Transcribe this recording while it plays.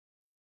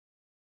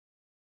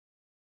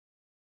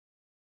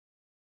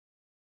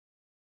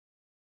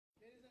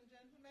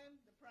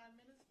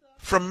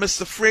From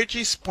Mr.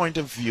 Frage's point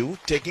of view,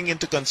 taking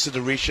into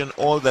consideration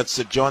all that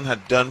Sir John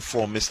had done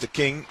for Mr.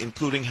 King,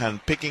 including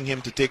handpicking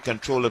him to take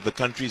control of the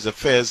country's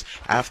affairs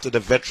after the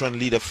veteran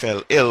leader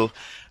fell ill,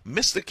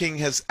 Mr. King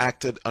has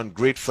acted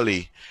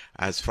ungratefully.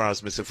 As far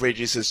as Mr.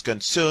 Frages is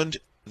concerned,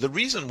 the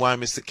reason why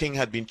Mr. King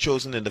had been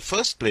chosen in the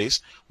first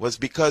place was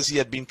because he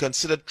had been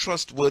considered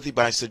trustworthy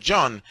by Sir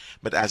John,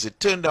 but as it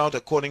turned out,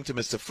 according to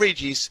Mr.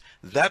 Frages,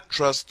 that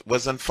trust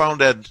was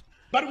unfounded.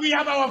 But we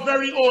have our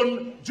very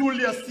own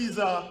Julius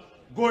Caesar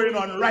going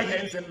on right here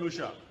in St.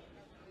 Lucia.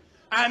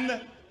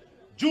 And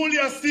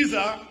Julius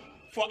Caesar,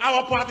 for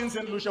our part in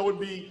St. Lucia, would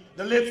be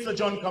the late Sir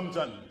John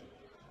Compton.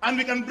 And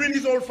we can bring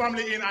his whole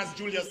family in as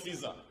Julius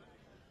Caesar.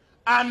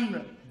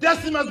 And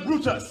Decius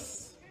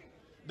Brutus,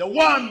 the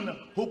one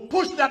who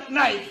pushed that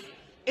knife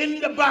in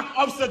the back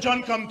of Sir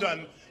John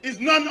Compton, is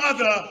none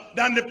other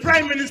than the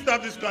Prime Minister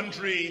of this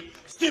country,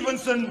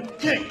 Stephenson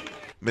King.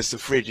 Mr.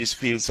 Frages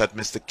feels that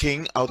Mr.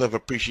 King, out of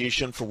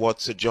appreciation for what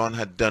Sir John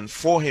had done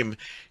for him,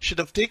 should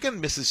have taken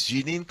Mrs.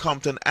 Jeanine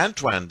Compton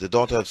Antoine, the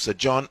daughter of Sir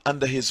John,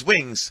 under his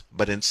wings,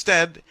 but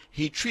instead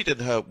he treated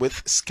her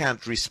with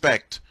scant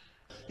respect.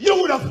 You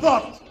would have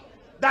thought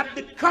that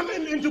the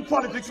coming into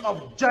politics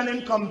of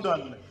Jeanine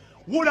Compton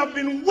would have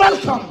been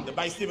welcomed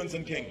by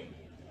Stephenson King.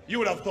 You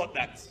would have thought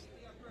that.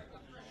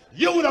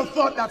 You would have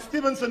thought that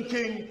Stephenson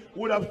King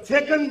would have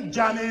taken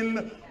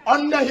Jeanine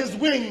under his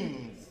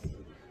wings.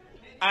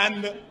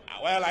 And,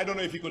 well, I don't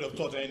know if he could have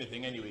taught her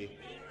anything anyway.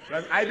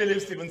 But I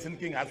believe Stephenson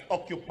King has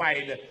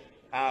occupied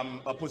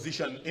a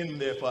position in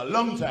there for a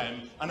long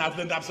time and has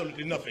learned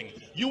absolutely nothing.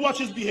 You watch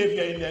his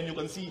behavior in there and you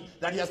can see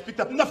that he has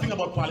picked up nothing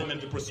about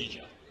parliamentary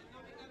procedure.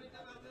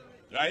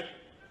 Right?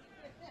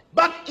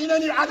 But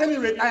at any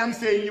rate, I am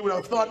saying you would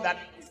have thought that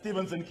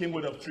Stephenson King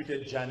would have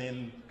treated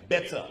Jeanine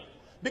better.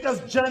 Because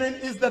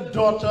Jeanine is the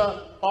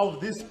daughter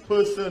of this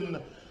person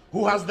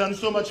who has done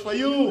so much for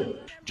you.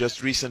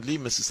 Just recently,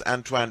 Mrs.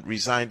 Antoine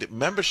resigned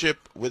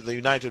membership with the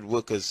United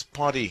Workers'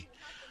 Party.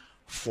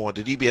 For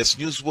the DBS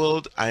News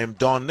World, I am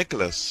Don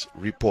Nicholas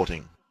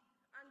reporting.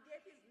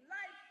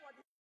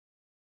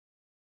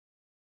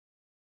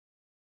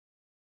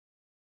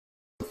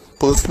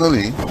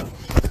 Personally,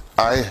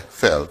 I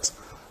felt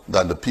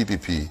that the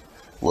PPP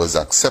was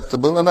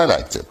acceptable and I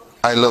liked it.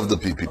 I love the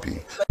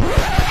PPP.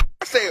 I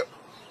said,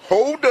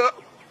 hold up,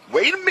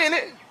 wait a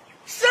minute,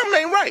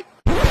 something ain't right.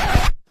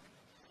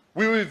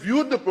 We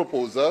reviewed the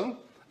proposal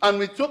and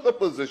we took a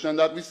position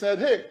that we said,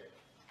 hey,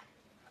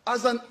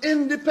 as an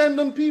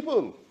independent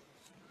people,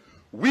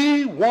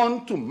 we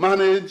want to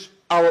manage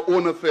our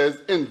own affairs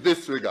in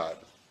this regard.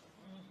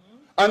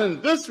 And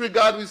in this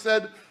regard, we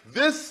said,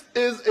 this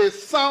is a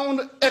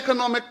sound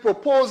economic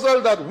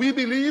proposal that we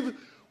believe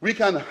we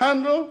can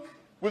handle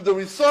with the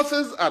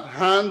resources at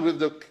hand, with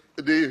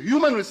the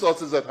human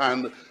resources at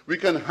hand. We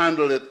can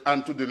handle it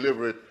and to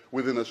deliver it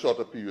within a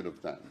shorter period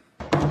of time.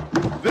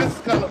 This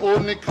can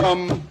only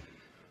come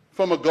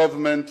from a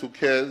government who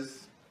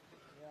cares.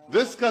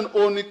 This can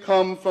only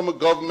come from a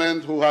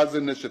government who has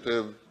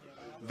initiative.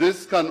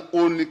 This can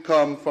only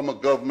come from a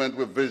government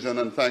with vision,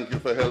 and thank you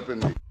for helping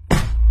me.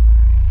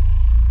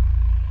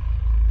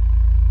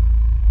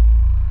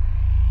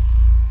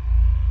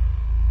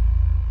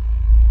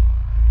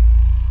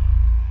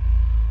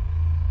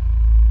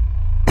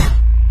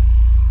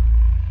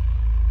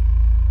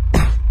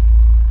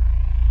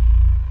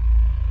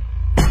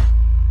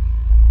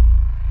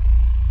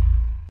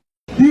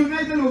 The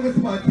United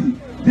Workers' Party,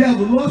 they have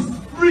lost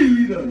 3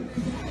 leaders.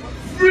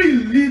 3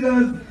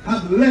 leaders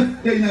have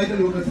left the United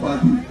Workers'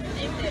 Party.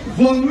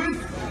 Von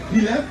Wist,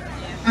 he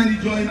left and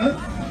he joined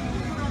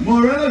us.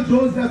 Morella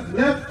Joseph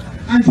left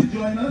and she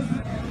joined us.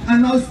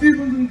 And now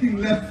Stephenson King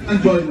left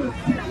and joined us.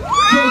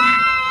 So,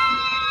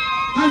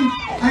 and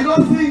I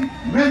don't think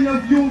many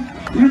of you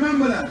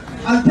remember that.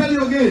 I'll tell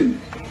you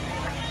again.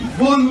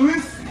 Von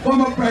Wist,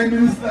 former Prime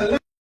Minister, left.